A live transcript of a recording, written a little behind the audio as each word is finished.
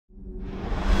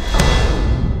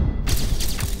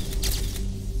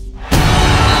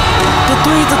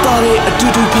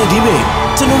ဒီမဲ့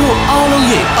ကျွန်တော်တို့အားလုံး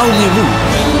ရဲ့အောင်မြင်မှု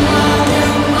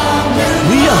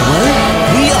We are one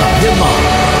We are Myanmar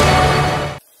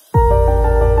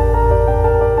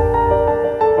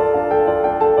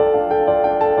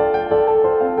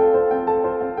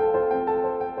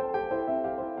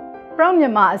မြ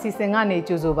န်မာအစီအစဉ်ကနေ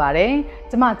ကြိုဆိုပါရစေ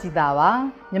။ကျမကြည်တာပါ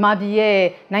။မြန်မာပြည်ရဲ့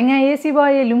နိုင်ငံရေးစီး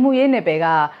ပွားရေးလူမှုရေးနယ်ပယ်က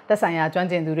သက်ဆိုင်ရာကျွမ်း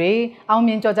ကျင်သူတွေအောင်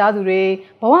မြင်ကြော်ကြားသူတွေ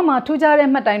ဘဝမှာထူးခြားတဲ့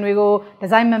မှတ်တိုင်တွေကိုဒီ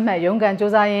ဇိုင်းမှတ်ရုန်းကန်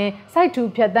စူးစမ်းရင်းစိုက်ထူ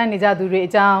ဖြတ်တန်းနေကြသူတွေ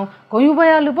အကြောင်းဂုဏ်ယူပွား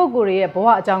ရလူပုဂ္ဂိုလ်တွေရဲ့ဘဝ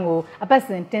အကြောင်းကိုအပတ်စ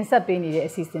ဉ်တင်ဆက်ပေးနေတဲ့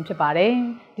အစီအစဉ်ဖြစ်ပါတယ်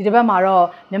။ဒီတစ်ပတ်မှာတော့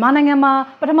မြန်မာနိုင်ငံမှာ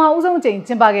ပထမဦးဆုံးအကြိမ်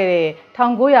ကျင်းပခဲ့တဲ့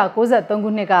1993ခု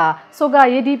နှစ်ကဆိုကာ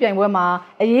ရေးတီးပြိုင်ပွဲမှာ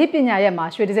အရေးပညာရပ်မှာ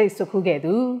ရွှေတံဆိပ်ဆွတ်ခူးခဲ့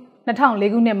သူ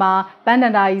2004ခုနှစ်မှာပန်းတ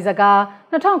န်တာရီစကား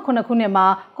2009ခုနှစ်မှာ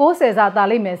60စာတာ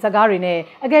လိမ့်မယ်စကားတွေနဲ့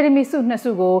အကယ်ဒမီဆု2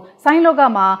ဆုကိုဆိုင်းလောက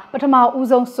မှာပထမဦး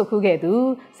ဆုံးဆွတ်ခူးခဲ့သူ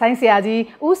ဆိုင်းဆရာကြီး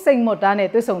ဦးစိန်မော့တာနဲ့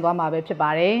တွေ့ဆုံသွားမှာပဲဖြစ်ပါ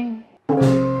တယ်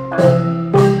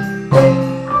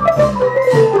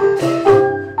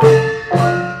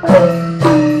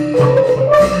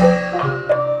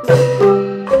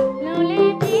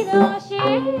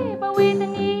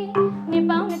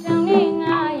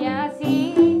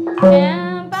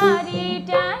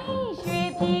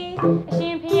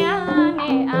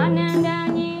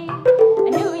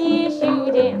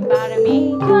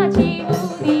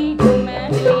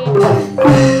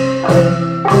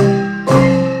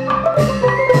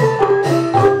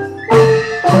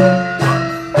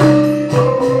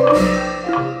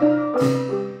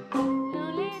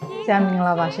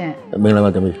မင်္ဂလာပါ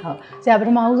သမီးဟုတ်ဆရာပထ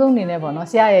မဦးဆုံးအနေနဲ့ပေါ့နော်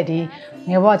ဆရာရဲ့ဒီ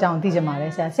ငယ်ဘဝအကြောင်းသိချင်ပါတ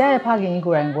ယ်ဆရာရဲ့ဖခင်ကြီး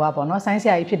ကိုယ်တိုင်ကပေါ့နော်ဆိုင်းဆ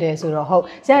ရာကြီးဖြစ်တယ်ဆိုတော့ဟုတ်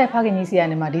ဆရာရဲ့ဖခင်ကြီးဆရာ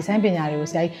နေမှာဒီဆိုင်းပညာတွေကို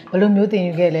ဆရာကြီးဘယ်လိုမျိုးသင်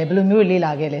ယူခဲ့လဲဘယ်လိုမျိုးလေ့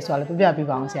လာခဲ့လဲဆိုတာလည်းပြပြပေး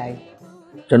ပါအောင်ဆရာကြီး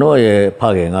ကျွန်တော်ရဲ့ဖ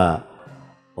ခင်က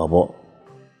ဘာပေါ့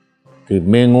ဒီ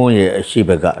မင်းကုန်းရဲ့အရှိဘ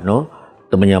က်ကနော်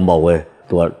တမညာမော်ဝဲ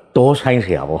သူကတောဆိုင်းဆ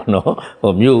ရာပေါ့နော်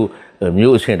ဟို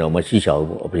မြို့အဆင့်တော့မရှိချဘူး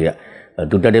ပေါ့အဖေက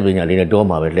သူတက်တဲ့ပညာလေးနဲ့တော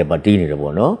မှာပဲလက်ပါတီးနေတယ်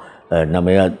ပေါ့နော်နာမ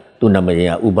ည်ကသူ့နာမည်က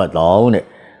ဥပတ်တောင်းတဲ့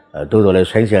တိုးတော်လဲ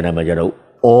ဆိုင်းဆရာနာမည်ကျတော့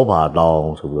ဩဘာတော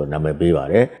င်းဆိုပြီးတော့နာမည်ပေးပါ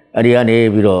တယ်အဲ့ဒီကနေ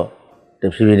ပြီးတော့တ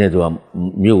ဖြည်းဖြည်းနဲ့သူက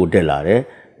မြို့ကိုတက်လာတယ်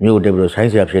မြို့ကိုတက်ပြီးတော့ဆို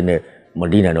င်းဆရာဖြစ်နေမ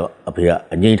တီးနိုင်တော့အဖေက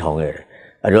အငိမ့်ထောင်ခဲ့တယ်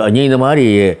အဲ့တော့အငိမ့်သမားတွေ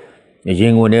ရဲ့ရ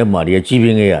င်ခွင်ထဲမှာဒီကြီးပြ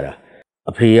င်းခဲ့ရတာ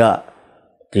အဖေက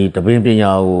ဒီတပင်းပ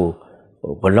ညာကို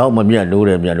ဘလောက်မမြတ်လို့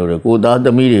တယ်ကိုသားသ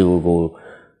မီးတွေကို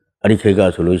အဲ့ဒီခေတ်က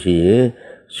ဆိုလို့ရှိရင်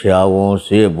ဆရာဝန်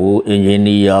ဆေးဘူအင်ဂျင်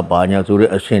နီယာဘာညာဆိုတဲ့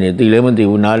အဆင့်တွေသိလည်းမသိ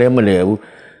ဘူးနားလည်းမလည်ဘူး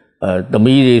သ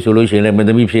မီးတွေဆိုလို့ရှိရင်လည်းမင်း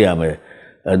သမီးဖြစ်ရမယ်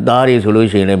သားတွေဆိုလို့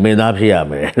ရှိရင်လည်းမင်းသားဖြစ်ရ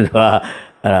မယ်ဆိုတာ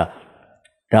အဲ့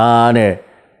ဒါနဲ့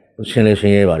ရှင်း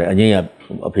ရဲပါတယ်အငိမ့်က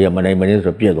အဖေကမနိုင်မနေ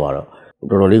ဆိုပြက်သွားတော့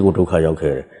တော်တော်လေးကိုဒုက္ခရောက်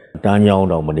ခဲ့တယ်တန်းချောင်း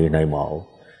တော့မနေနိုင်ပါဘူး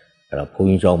အဲ့ဒါဘုန်း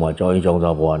ကြီးကျောင်းမှာကျောင်းကြီးကျောင်း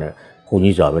သားဘွားနဲ့ဘုန်း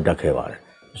ကြီးစာပဲတက်ခဲ့ပါတယ်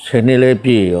10နှစ်လေးပြ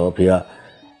ည့်ရောအဖေက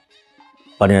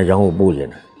ပညာကျောင်းကိုပို့ကျင်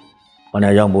တယ်ပညာ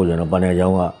ကျောင်းပို့ကျင်တော့ပညာကျော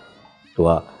င်းကသူ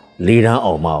က၄တန်း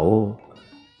အောင်မဟုတ်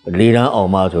၄တန်းအော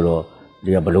င်မဆိုတော့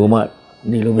ဒီကဘလို့မှ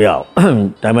နေလို့မရဘူး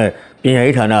ဒါပေမဲ့ပညာ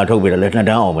ရေးဌာနကထုတ်ပေးတယ်လည်း2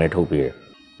တန်းအောင်ပဲထုတ်ပေးတယ်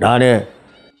ဒါနဲ့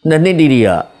2နှစ်တိတိက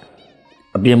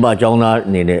အပြင်ပကျောင်းသား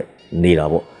အနေနဲ့နေတာ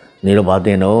ပေါ့နေတော့ဘာတ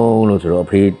င်တော့လို့ဆိုတော့အ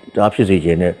ဖေတားဖြစ်စေခြ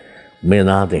င်းနဲ့မင်း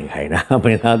သားတင်ခိုင်းတာကို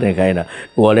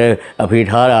ကလည်းအဖေ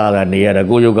ထားတာကနေရတာ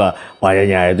ကိုရုပ်ကဘာ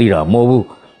ညာရသိတာမဟုတ်ဘူး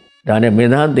ဒါနဲ့မ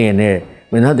င်းသားတင်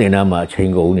နာမှာအချိ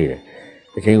န်ကုန်နေတယ်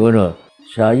အချိန်ကုန်တော့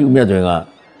ရှားယူမြတ်တွင်က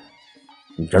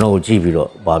ကျွန်တော်ကိုကြည့်ပြီးတော့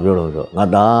ဘာပြောလို့ဆိုတော့ငါ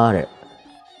သားတဲ့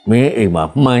မင်းအိမ်မှာ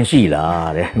မှန်ရှိ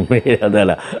လားတဲ့မေးရတယ်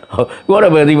လားကိုက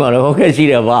တော့ပဲဒီမှာတော့ဟုတ်ကဲ့ရှိ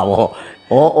တယ်ဗာပေါ့ဩ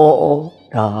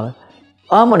ဒါ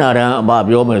အာမနာတန်အဘ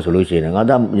ပြောမယ်ဆိုလို့ရှိရင်ငါ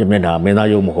သားမျက်နှာမင်းသား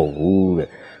ရုံမဟုတ်ဘူးတဲ့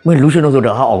မင်းလူရှင်တို့ဆို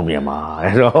တာဟာအောင်မြင်ပါ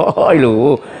တဲ့ဆိုတော့အဲ့လို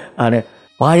အဲ့နဲ့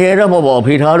ဘာရဲတော့မဟုတ်ပါ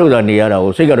ဖေထားလို့သာနေရတာ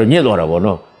ကိုစိတ်ကတော့ညစ်သွားတာပေါ့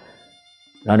နော်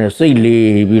ဒါနဲ့စိတ်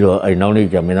လေးပြီးတော့အဲ့နောက်နေ့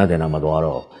ကျမင်းသားတင်တာမသွား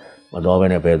တော့မသွားဘဲ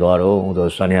နဲ့ပဲသွားတော့ဆို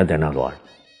စနေရတင်တာသွား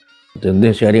တယ်တ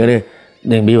င်ဆရာတွေကလည်း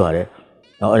တင်ပြီးပါတယ်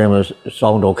နောက်အဲ့ဒါမျိုးစော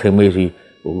င်းတော်ခင်မေးစီ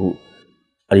ဟို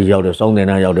အဲ့ဒီရောက်တယ်စောင်းတင်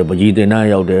တာရောက်တယ်ပကြီးတင်တာ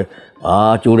ရောက်တယ်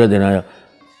ကျိုးတဲ့တင်တာရောက်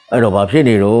အဲ့တော့ဘာဖြစ်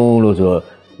နေတော့လို့ဆိုတော့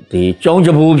ဒီကြောင်းချ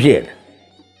ဘူးဖြစ်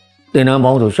တင်တန်း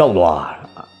ပေါင်းဆိုရှောက်သွား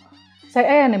ဆရာ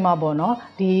အဲ့ရနေမှာပေါ့နော်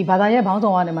ဒီဘာသာရဲ့ဘောင်းဆော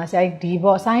င်ကနေမှာဆရာဒီ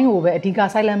ပေါ့ဆိုင်းကိုပဲအဓိက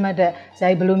silent မှတ်တဲ့ဆရာ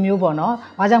ဘယ်လိုမျိုးပေါ့နော်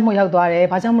ဘာကြောင့်မို့ရောက်သွားတယ်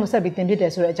ဘာကြောင့်မလို့ဆက်ပြီးတင်ပြတ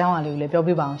ယ်ဆိုတဲ့အကြောင်းအရာလေးကိုလည်းပြော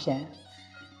ပြပါအောင်ရှင်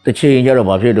တစ်ချိန်ကျတော့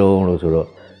ဘာဖြစ်တော့လို့ဆိုတော့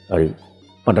အဲ့ဒီ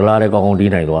ပတလားလည်းကောင်းကောင်း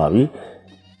တီးနိုင်သွားပြီ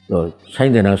ဆို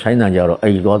င်းတန်ကြတော့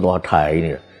အဲ့ဒီသွားထို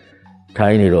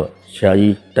င်နေတော့ဆရာ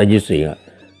ကြီးတကြီးစိန်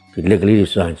ကဒီလက်ကလေးတွေ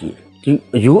စမ်းကြည့်ဒီ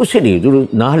အယိုးအစ်စ်တွေသူတို့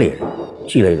နားလေ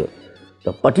ကြည့်လိုက်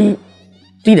တော့ပတိ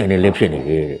တီးနိုင်တဲ့လက်ဖြစ်နေ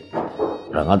တယ်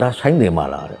တဲ့ငါသားဆိုင်းတယ်မ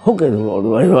လားတဲ့ဟုတ်ကဲ့ဆိုတော့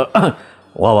အဲ့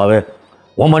ဟောပါပဲ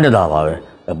ဝမ်းမနဲ့တာပါပဲ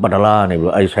ပတလားနေ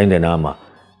ပြီးအဲ့ဆိုင်းတယ်နားမှာ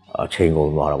အချိန်ကု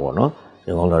န်သွားတာပေါ့နော်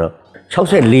ချိန်ကုန်တော့ဆ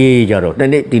 64ကြတော့တ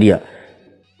နေ့တီတီက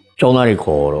ကျောင်းသားတွေ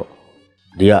ခေါ်တော့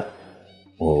ဒီက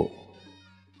ဟို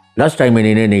last time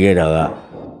နေနေခဲ့တာက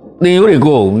သင်ရိုးတွေ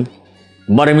ကိုအောင်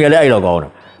မာရမီလည်းအဲ့လောက်ကောင်းတာ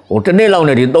ဟိုတနေ့လောက်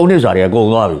နဲ့ဒီ3နှစ်စာတွေကကုန်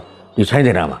သွားပြီဒီဆိုင်းတ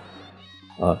င်တာမှာ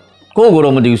ကိုယ့်ကိုယ်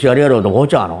တော့မသိဘူးဆရာတွေကတော့သဘော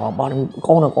ကျတော့ပါ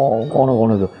ကောင်းတယ်ကောင်းတ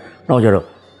ယ်ဆိုနောက်ကျတော့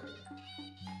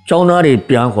ကျောင်းသားတွေ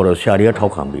ပြန်ခေါ်တော့ဆရာတွေကထော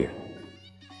က်ခံပြီး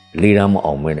လေးတန်းမ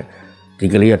အောင်မဲနဲ့ဒီ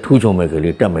ကလေးကထူးချွန်မဲ့က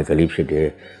လေးတက်မဲ့ကလေးဖြစ်တယ်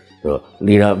ဆိုတော့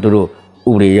လေးတန်းသူတို့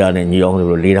ဥပဒေရနဲ့ညီအောင်ဆို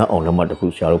တော့လေးတန်းအောင်လက်မှတ်တစ်ခု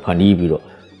ဆရာတို့ဖန်တီးပြီးတော့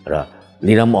အဲ့ဒါ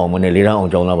လေးတန်းမအောင်မဲနဲ့လေးတန်းအော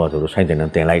င်ကျောင်းသားပါဆိုတော့ဆိုင်းတင်တ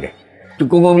န်းတင်လိုက်တယ်သူ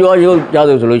ကုံပြောရုပ်ကြ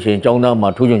ဆိုလို့ရှိရင်ကျောင်းသားမှာ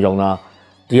ထူးချွန်ကျောင်းသား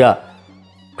ဒီက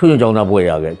ထူးချွန်ကျောင်းသားဘွဲ့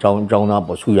ရခဲ့ကျောင်းသား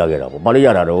ပေါ်ဆူရခဲ့တာပေါ့ဘာလို့ရ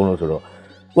တာတော့လို့ဆိုတော့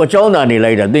ကိုကျောင်းသားနေ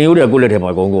လိုက်တာတင်ရိုးတဲ့ကိုလက်ထဲ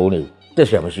မှာဂုံနေတက်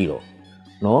ဆရာမရှိတော့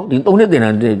နော်ဒီ3နှစ်တင်တ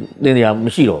န်းတင်ရမ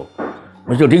ရှိတော့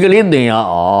ဒီကလေးတင်ရ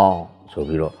အောင်ဆို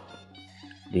ပြီးတော့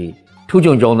ဒီထူး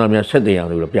ချွန်ကျောင်းသားများဆက်တင်ရ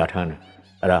ဆိုပြီးတော့ပြဋ္ဌာန်းတယ်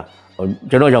အဲ့ဒါ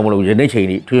ကျွန်တော်ကြောင့်မလို့ယနေ့ချိန်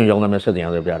ဒီထူးချွန်ကျောင်းသားများဆက်တင်ရ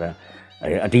ဆိုပြဋ္ဌာန်း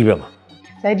အတိဘက်မှာ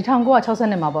ဆရာဒီ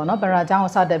1960နှစ်မှာပေါ့နော်ပရာကျောင်း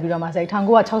ကိုစတက်ပြီးတော့မှဆရာ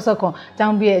1969ကျော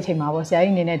င်းပြည့်အချိန်မှာပေါ့ဆရာ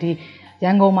ကြီးအနေနဲ့ဒီရ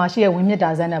န်ကုန်မှာရှိတဲ့ဝင်းမြစ်တာ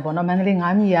ဇက်နဲ့ပေါ့နော်မန္တလေး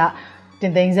9မြီကတ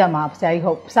င်သိန်းဆက်မှာဆရာကြီး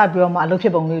ဟုတ်စပြီးတော့မှအလုပ်ဖြ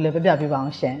စ်ပုံလေးကိုလည်းပြပြပေးပါအော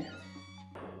င်ရှင်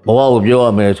ဘဝကိုပြောရ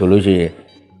မယ်ဆိုလို့ရှိရင်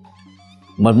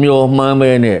မမျောမှန်း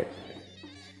ပဲနဲ့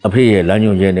အဖေရဲ့လမ်း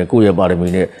ညွှန်ချက်နဲ့ကိုယ့်ရဲ့ပါရမီ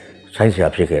နဲ့ဆိုင်းဆရာ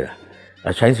ဖြစ်ခဲ့တာ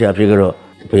ဆိုင်းဆရာဖြစ်ကြတော့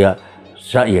အဖေက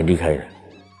ဇက်ရင်တီးခိုင်းတယ်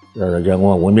ဒါဆိုကျွန်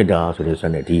တော်ကဝင်းမြစ်တာဆိုတဲ့ဇ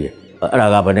က်နဲ့တီးတယ်အဲ့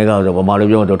ဒါကဘယ်နှစ်ကဆိုဗမာလို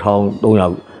ပြောတော့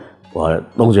1300ဟို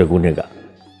30ခုနှစ်က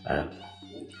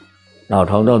နောက်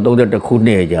1331ခု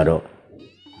နှစ်ကျတော့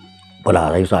ဗလာ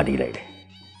တိုင်းစတီးလိုက်တယ်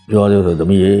ပြောလို့ဆိုသ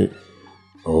မီးရေ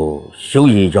ဟိုရုပ်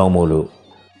ရည်ကြောင်းမို့လို့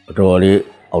အတော်လေး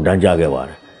အောက်တန်းကြခဲ့ပါ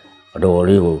တယ်အတော်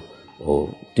လေးကိုဟို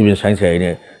ဒီပြင်ဆိုင်ဆိုင်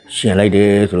နဲ့ရှင်လိုက်တယ်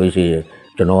ဆိုလို့ရှိရင်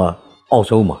ကျွန်တော်ကအောက်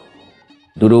ဆုံးပါ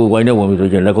သူတို့ဝိုင်းနဲ့ဝင်ပြီးဆို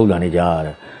ရင်လက်ခုပ်လာနေကြရတ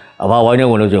ယ်အဘဝိုင်းနဲ့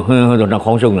ဝင်လို့ဆိုဟင်းဆိုနှာ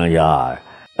ခေါင်းရှုပ်လာကြရတယ်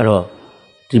အဲ့တော့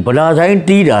ဒီဗလာဆိုင်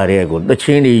တီးတာတဲ့ကိုတချ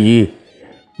င်းတွေရေး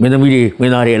မင်းသမီးတွေမ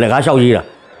င်းသားတွေလက်ကားလျှောက်ရေးတာ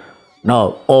နောက်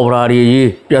အော်ပရာတွေရေး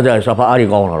ပြတ်တဲ့ဆာဖာအားတွေ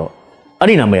ကောင်းလာတော့အဲ့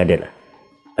ဒီနာမည်တက်လာ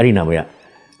အဲ့ဒီနာမည်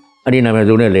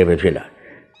စုံနဲ့ level ဖြစ်လာ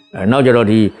နောက်ကျတော့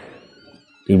ဒီ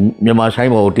မြန်မာဆိုင်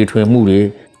ပေါ်ကိုတီထွင်မှုတွေ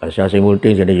ရှာစိန်မှုတ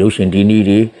င်းစတဲ့ရုပ်ရှင်ဒီနည်း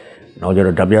တွေနောက်ကျ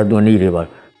တော့ဓာပြသွင်းနည်းတွေပါ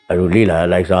အဲ့လိုလေးလာ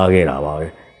လိုက်စားခဲ့တာပါပဲ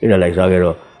အဲ့ဒါလိုက်စားခဲ့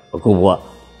တော့အခုဘုက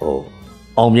ဟို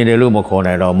အောင်မြင်တယ်လို့မခေါ်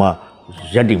နိုင်တော့မှ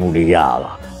ရက်တည်မှုတွေရ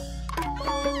ပါ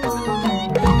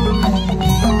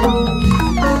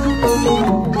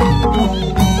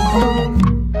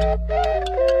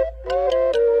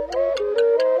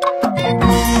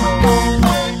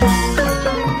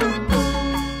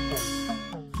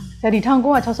ဆရာဒီ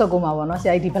1969မှာပေါ့နော်ဆ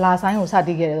ရာကြီးဒီဗလာဆိုင်ကိုစ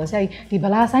တီးခဲ့တယ်ဆိုဆရာကြီးဒီဗ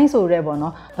လာဆိုင်ဆိုရဲပေါ့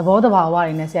နော်သဘောတဘာဝ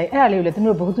တွေနဲ့ဆရာကြီးအဲ့ဒါလေးကိုလည်းသူ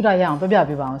တို့ဘုသူတရအောင်ပြပြ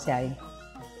ပေးပါအောင်ဆရာကြီး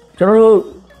ကျွန်တော်တို့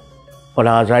ဗ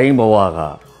လာဆိုင်ဘဝက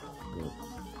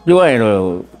ပြောရရင်တော့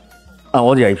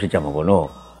အော်စရာကြီးဖြစ်ကြမှာပေါ့နော်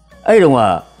အဲ့တုန်းက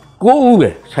9ဦးပဲ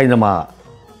ဆိုင်သမား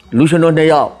လူရှင်တော်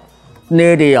2ယောက်နှဲ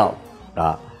1ယောက်ဒါ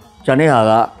ကျန်တဲ့ဟာ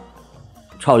က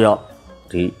6ယောက်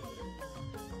ဒီ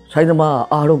ဆိုင်သမား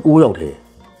အားလုံး9ယောက်တည်း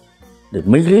ဒီ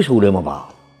မိန်းကလေးဆိုလည်းမပါ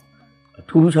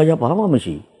ထူးထူးခြားခြားဘာမှမ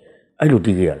ရှိအဲ့လို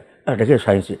တီးခဲ့ရတယ်အဲ့တကယ်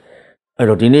ဆိုင်စစ်အဲ့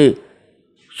တော့ဒီနေ့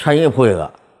ဆိုင်ရဲ့အဖွဲ့က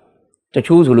တ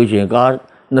ချို့ဆိုလို့ရှိရင်ကား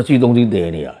2စီး3စီးတည်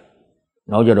နေရတယ်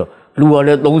နောက်ကျတော့လူကလ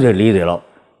ည်း30 40လောက်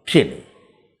ဖြစ်နေ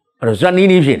အဲ့တော့ဇက်နီး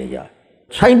နီးဖြစ်နေကြ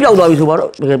ဆိုင်ပြောက်သွားပြီဆိုတော့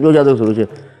တကယ်ပြောကြသလိုဆိုလို့ရှိရ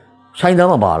င်ဆိုင်သား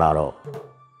မပါလာတော့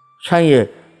ဆိုင်ရဲ့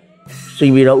စီ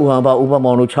ဗီတော်ဥဟန်ပါဥပ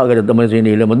မောင်တို့ချခဲ့တဲ့တမန်စင်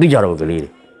တွေလည်းမသိကြတော့ဘူးကလေးတွေ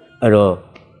အဲ့တော့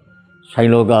ဆိုင်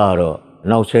လောကကတော့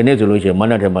နောက်10နှစ်ဆိုလို့ရှိရင်မ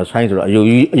နက်ထဲမှာဆိုင်းဆိုတော့အယုတ်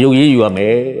ရေးယူရမ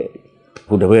ယ်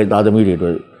ခုတပည့်သားသမီးတွေ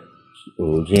တို့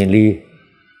ဟိုရင်လေး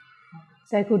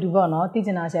ဆရာခုဒီပေါ့နော်တည်ကျ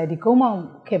င်တာဆရာဒီကုန်းမောင်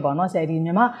ခေပေါ့နော်ဆရာဒီမြ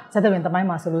န်မာဇက်သပင်သမိုင်း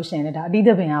မှာဆိုလို့ရှိရင်လည်းဒါအတိသ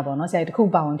ပင်ရပေါ့နော်ဆရာဒီတစ်ခု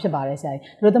ပါဝင်ဖြစ်ပါတယ်ဆရာဒီ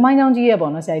လိုသမိုင်းကြောင်းကြီးရဲ့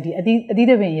ပေါ့နော်ဆရာဒီအတိ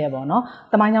သပင်ရဲ့ပေါ့နော်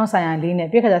သမိုင်းကြောင်းဆိုင်ရာလေးနဲ့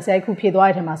ပြည့်ခါဆရာခုဖြည့်သွား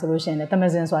တဲ့ထဲမှာဆိုလို့ရှိရင်လည်းတမ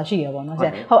ဇင်ဆိုတာရှိရပေါ့နော်ဆ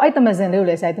ရာဟုတ်အဲ့တမဇင်လေးကို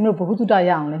လည်းဆရာသူတို့ဘုဟုတုတ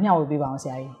ရအောင်လည်းမျှဝေပေးပါအောင်ဆ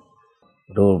ရာကြီး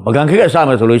တို့ပကံခေတ်ကစ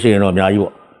မယ်ဆိုလို့ရှိရင်တော့အများကြီး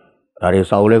ပေါ့ဒါတွေ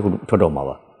စာအုပ်လေးခုထွက်တော့မှာ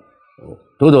ပါ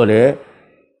သို့တော်လည်း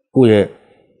ကိုယ့်ရဲ့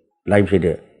live ဖြစ်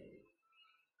တဲ့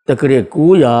တက္ကရာ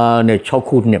906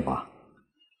ခုနှစ်မှာ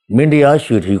မင်းတရား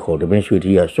ရွှေထီးခေါ်တပင်းရွှေ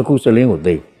ထီးကစကုစလင်းကို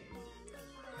သိမ်း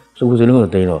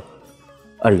တော့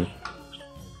အဲ့ဒီ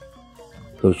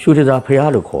ရွှေတသာဖျား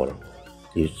လို့ခေါ်တယ်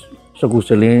ဒီစကုစ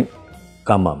လင်းက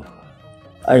မ်းမှာ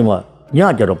အဲ့မှာည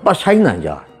ကြတော့ပတ်ဆိုင်တန်ကြ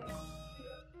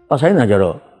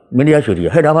တော့မင်းတရားရွှေထီး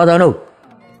ဟဲ့ဒါဘာသာတော့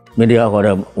မင်းတရားခေါ်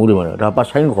တဲ့ဦးတွေမှာဒါပတ်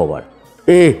ဆိုင်ခေါ်ပါတယ်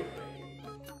အေး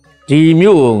ဒီ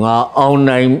မျိုးကိုငါအော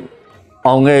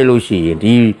င်ခဲ့လို့ရှိရင်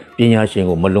ဒီပညာရှင်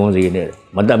ကိုမလွန်စေနဲ့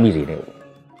မတတ်မိစေနဲ့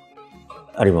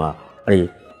အဲ့ဒီမှာအဲ့ဒီ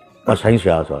ပတ်ဆိုင်ဆ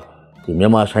ရာဆိုဒီမြ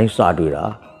န်မာဆိုင်စာတွေ့တာ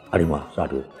အဲ့ဒီမှာစာ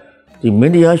တွေ့ ဒီမ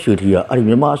င်းတရားရွှေထီကအဲ့ဒီ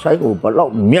မြန်မာဆိုင်ကိုဘလော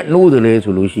က်မြက်လို့တယ်လဲ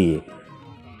ဆိုလို့ရှိရင်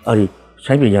အဲ့ဒီ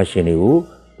ဆိုင်ပညာရှင်တွေကို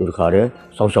သူတခါတည်း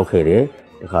စောင့်ရှောက်ခဲ့တယ်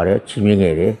တခါတည်းချီးမြှင့်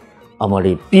ခဲ့တယ်အမ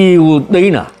လေးပြေကိုသိ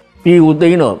န်းတာပြေကိုသိ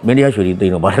န်းတော့မင်းတရားရွှေထီသိ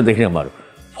န်းတော့ဘာလဲသိန်းနေမှာတော့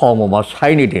ဖောင်ပေါ်မှာဆို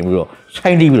င်နေတင်ပြီးတော့ဆို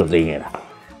င်တီးပြီးတော့သိန်းနေတာ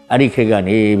အဲ့ဒီခေတ်က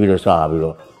နေပြီးတော့စပြီး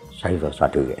တော့ဆိုင်ဆိုစ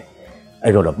တွေ့ခဲ့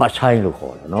အဲ့တော့ပတ်ဆိုင်လို့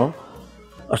ခေါ်တယ်နော်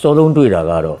အစောဆုံးတွေ့တာ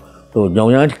ကတော့ဟိုညော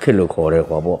င်ရမ်းခေတ်လို့ခေါ်တယ်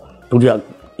ဟောပေါ့ဒုတိယ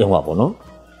အင်ဝပေါ့နော်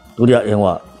ဒုတိယအင်ဝ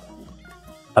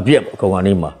အပြက်အကောင်က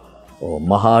နေမှာဟို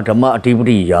မဟာဓမ္မအဓိပ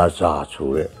တိရာဇာဆို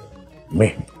တဲ့မ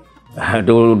င်း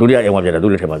ဒုတိယအင်ဝပြတာ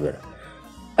သူ့လက်ထက်မှာပြတာ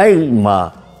အဲ့မှာ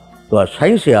သူကဆို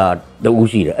င်းဆရာတူဦး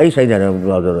ရှိတယ်အဲ့ဆိုင်းဆရာက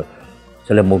ပြောဆိုတော့ဇ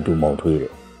လက်မုတ်တူမောင်ထွေး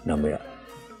တဲ့နာမည်က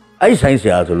အဲ့ဆိုင်းဆ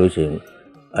ရာဆိုလို့ရှိရင်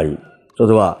အဲ့ဆို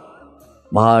တော့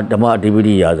မဟာဓမ္မအဓိပ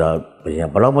တိရာဇာဘ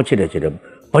ယ်လောက်မှချစ်တယ်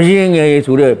ဘယင်ငယ်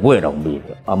ဆိုတဲ့ဘွဲ့တောင်ပြီး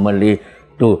အမလေး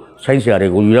တို့ဆိုင်းဆရာတွေ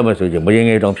ကိုယူရမယ်ဆိုရင်ဘယင်င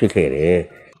ယ်တောင်ဖြစ်ခဲ့တယ်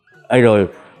အဲ့တော့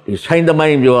ဒီဆိုင်းသမို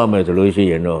င်းပြောရမယ်ဆိုလို့ရှိ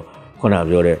ရင်တော့ခုန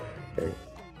ပြောတဲ့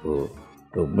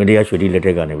ဟိုမင်းတရားရွှေတိလက်ထ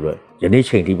က်ကနေပြီးတော့ယနေ့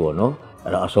ချိန်ထိပေါ့နော်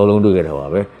အဲ့ဒါအစောဆုံးတွေ့ခဲ့တာပါ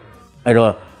ပဲအဲ့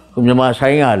တော့မြန်မာဆို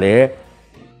င်းကလည်း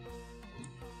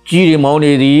ကြီးတွေမောင်း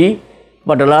နေသည်ပ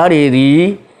တ်တလားတွေသည်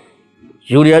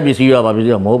ယူရီးယားပစ္စည်းရပါပစ္စ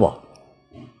ည်းရမဟုတ်ပါ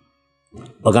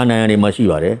ပကနိုင်ရနေမှရှိ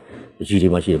ပါတယ်ကြီးတွေ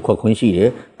မှရှိတယ်ခွက်ခွင်းရှိတယ်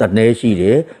တတ်နှဲရှိတ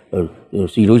ယ်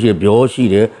စီလို့ရှိတယ်ပြောရှိ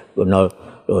တယ်နောက်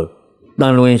တ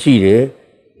န်လွင်ရှိတယ်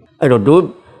အဲ့တော့တို့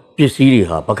ပစ္စည်းတွေ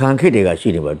ဟာပကံခေတ်တွေကရှိ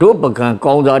နေပါတို့ပကံ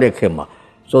ကောင်းစားတဲ့ခေတ်မှာ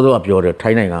စောစောကပြောတယ်ထို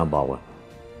င်းနိုင်ငံပါဝင်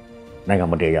နိုင်ငံ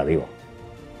မတည်ရသေးပါ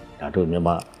ဒါတို့မြန်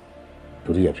မာ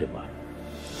ဒုတိယဖြစ်ပါတ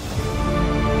ယ်